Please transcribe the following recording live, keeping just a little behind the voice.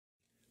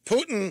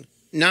Putin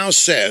now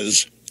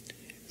says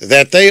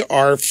that they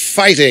are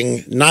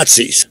fighting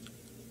Nazis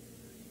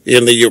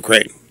in the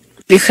Ukraine.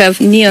 We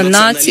have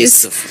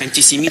neo-Nazis,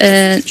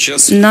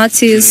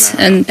 Nazis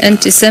and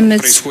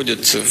anti-Semites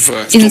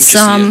in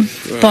some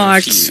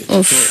parts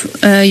of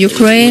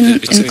Ukraine,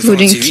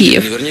 including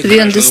Kiev. We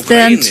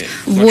understand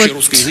what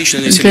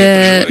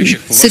the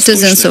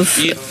citizens of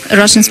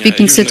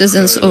Russian-speaking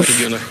citizens of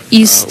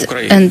East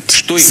and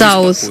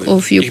South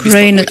of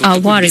Ukraine are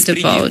worried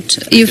about.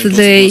 If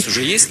they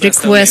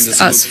request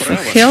us for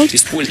help,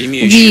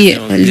 we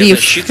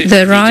leave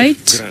the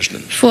right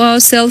for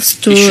ourselves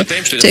to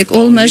take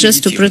all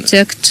measures to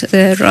protect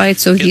the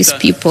rights of these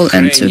people,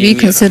 and we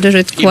consider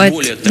it quite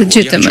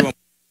legitimate.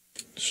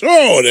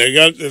 So they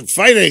got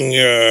fighting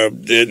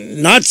the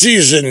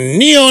Nazis and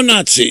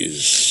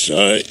neo-Nazis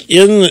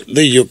in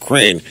the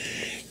Ukraine.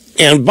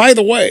 And by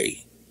the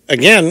way,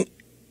 again,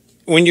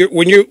 when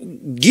you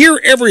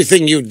gear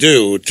everything you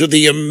do to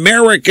the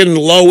American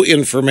low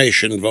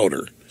information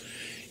voter,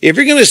 if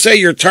you're going to say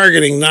you're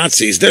targeting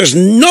Nazis, there's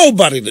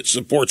nobody that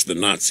supports the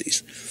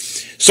Nazis.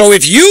 So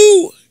if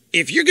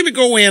you're going to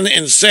go in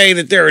and say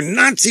that there are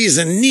Nazis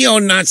and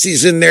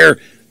neo-Nazis in there,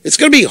 it's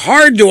going to be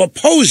hard to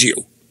oppose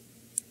you.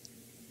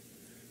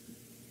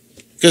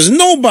 Because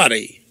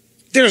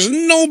there's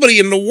nobody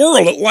in the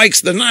world that likes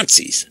the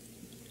Nazis.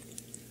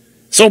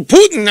 So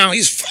Putin now,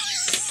 he's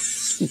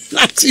fighting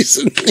Nazis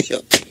and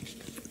neo.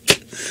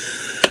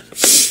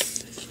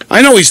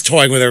 I know he's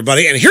toying with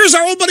everybody. And here's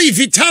our old buddy,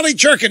 Vitaly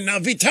Churkin. Now,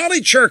 Vitaly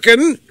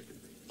Churkin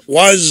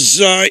was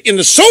in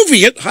the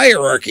Soviet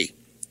hierarchy.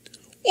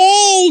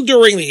 All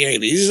during the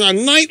 80s, on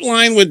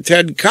Nightline with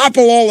Ted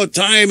Koppel all the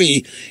time.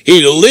 He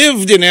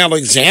lived in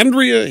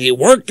Alexandria. He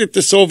worked at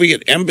the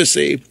Soviet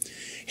embassy.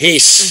 He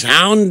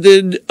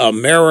sounded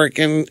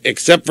American,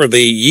 except for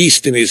the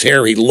yeast in his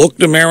hair. He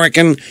looked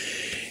American.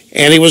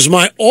 And he was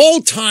my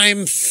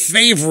all-time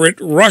favorite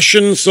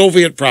Russian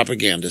Soviet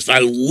propagandist. I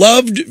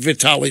loved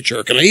Vitaly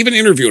Churkin. I even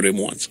interviewed him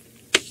once.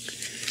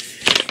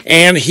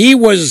 And he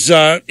was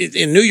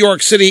in New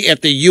York City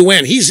at the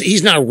UN.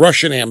 He's now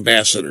Russian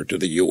ambassador to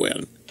the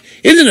UN.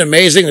 Isn't it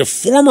amazing? The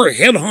former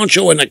head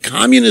honcho in the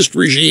communist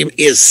regime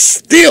is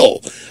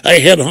still a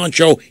head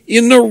honcho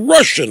in the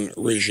Russian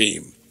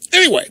regime.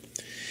 Anyway,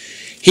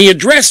 he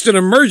addressed an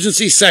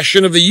emergency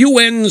session of the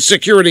UN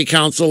Security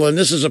Council, and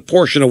this is a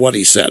portion of what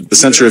he said. The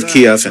center of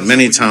Kiev and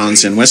many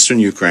towns in western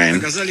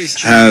Ukraine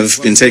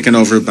have been taken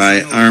over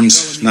by armed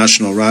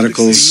national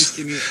radicals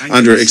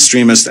under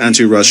extremist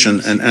anti-Russian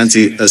and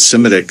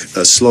anti-Semitic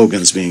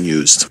slogans being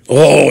used.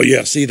 Oh,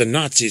 yeah. See, the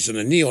Nazis and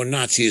the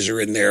neo-Nazis are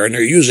in there, and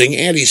they're using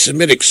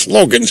anti-Semitic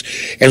slogans.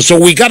 And so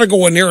we got to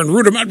go in there and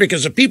root them out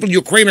because the people in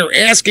Ukraine are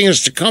asking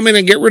us to come in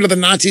and get rid of the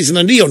Nazis and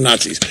the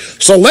neo-Nazis.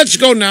 So let's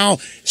go now.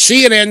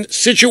 CNN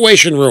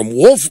Situation Room.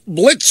 Wolf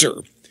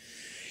Blitzer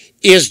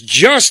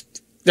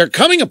they're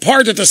coming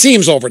apart at the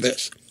seams over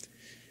this.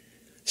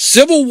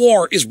 Civil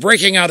war is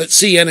breaking out at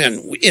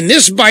CNN. In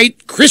this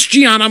bite,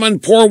 Christiane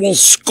Amanpour will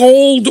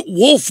scold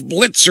Wolf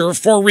Blitzer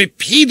for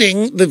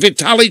repeating the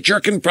Vitaly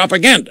Churkin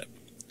propaganda.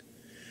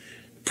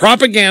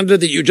 Propaganda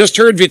that you just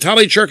heard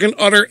Vitaly Churkin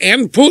utter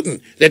and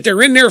Putin, that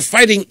they're in there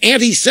fighting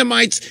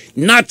anti-Semites,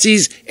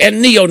 Nazis,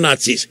 and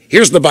neo-Nazis.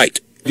 Here's the bite.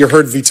 You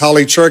heard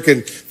Vitaly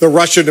Churkin, the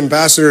Russian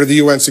ambassador to the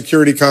UN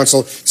Security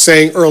Council,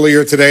 saying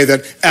earlier today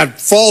that at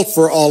fault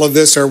for all of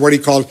this are what he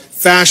called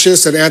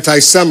fascists and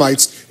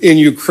anti-Semites in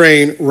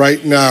Ukraine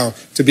right now.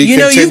 To be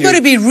continued. You've got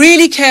to be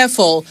really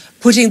careful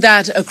putting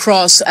that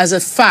across as a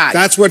fact.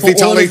 That's what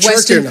Vitaly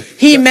Churkin...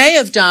 He may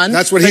have done,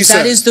 that's what he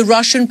said. That is the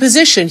Russian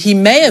position. He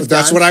may have done.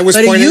 That's what I was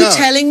pointing out. But are you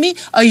telling me,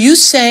 are you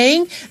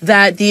saying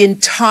that the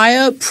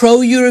entire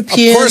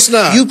pro-European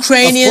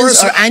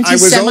Ukrainians are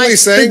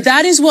anti-Semites? But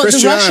that is what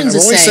the Russians are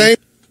saying.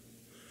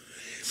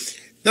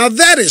 Now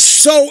that is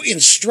so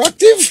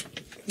instructive.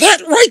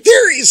 That right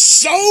there is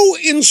so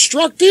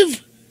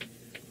instructive.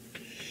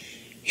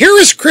 Here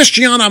is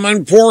Christiane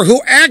Amanpour,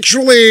 who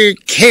actually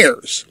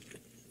cares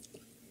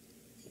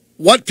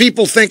what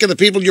people think of the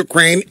people of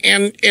Ukraine,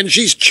 and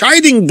she's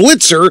chiding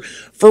Blitzer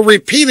for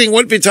repeating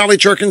what Vitaly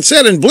Churkin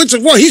said. And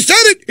Blitzer, well, he said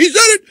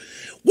it.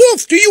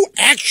 Wolf, do you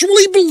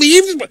actually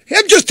believe?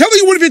 I'm just telling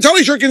you what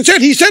Vitaly Churkin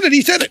said. He said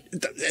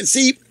it.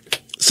 See,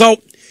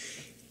 so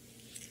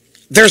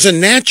there's a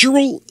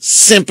natural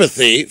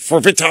sympathy for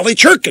Vitaly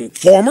Churkin,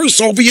 former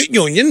Soviet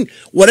Union.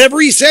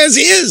 Whatever he says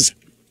is.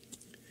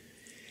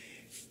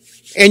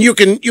 And you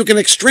can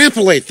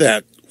extrapolate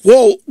that.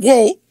 Well,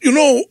 Barack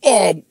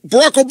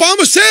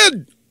Obama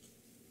said.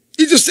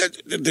 He just said.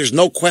 There's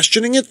no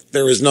questioning it.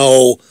 There is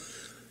no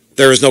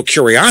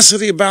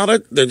curiosity about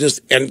it.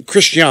 And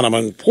Christiane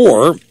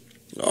Amanpour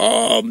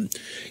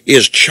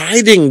is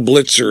chiding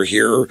Blitzer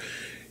here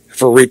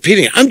for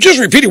repeating it. I'm just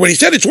repeating what he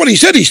said. It's what he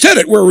said. He said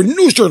it. We're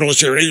news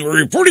journalists here.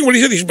 We're reporting what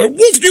he said. But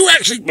Wolf, do you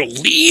actually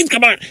believe?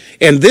 Come on.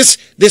 And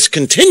this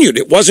continued.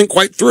 It wasn't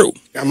quite through.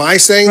 Am I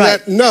saying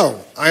that?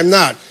 No, I'm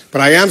not. But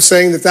I am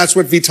saying that that's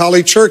what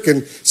Vitaly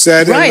Churkin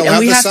said. Right, and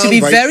we have to be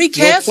very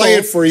careful. We'll play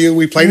it for you.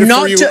 We played it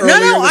for you earlier.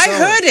 No, I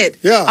heard it.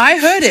 Yeah. I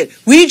heard it.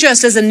 We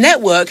just, as a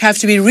network, have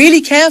to be really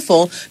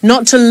careful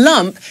not to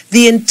lump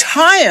the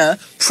entire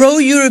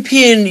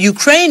pro-European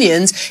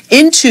Ukrainians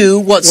into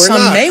what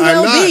some may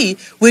well be,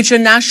 which are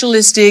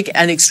nationalistic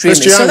and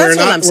extremist. So that's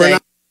all I'm saying.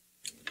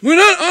 We're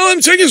not. All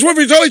I'm saying is what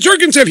Vitaly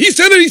Churkin said. He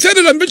said it. He said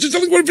it. I'm just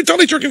telling you what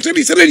Vitaly Churkin said.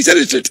 He said it. He said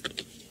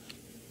it.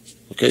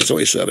 Okay, so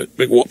he said it.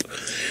 Big whoop.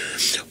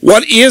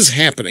 What is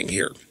happening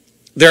here?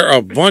 There are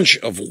a bunch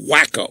of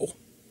wacko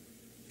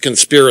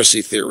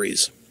conspiracy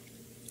theories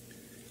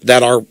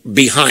that are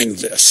behind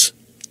this.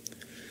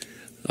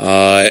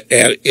 And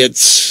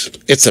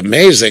it's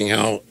amazing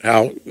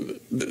how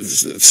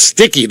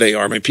sticky they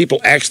are. I mean, people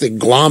actually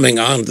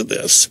glomming onto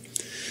this.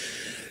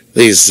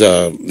 These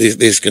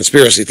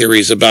conspiracy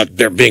theories about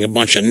there being a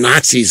bunch of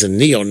Nazis and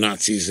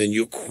neo-Nazis in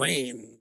Ukraine.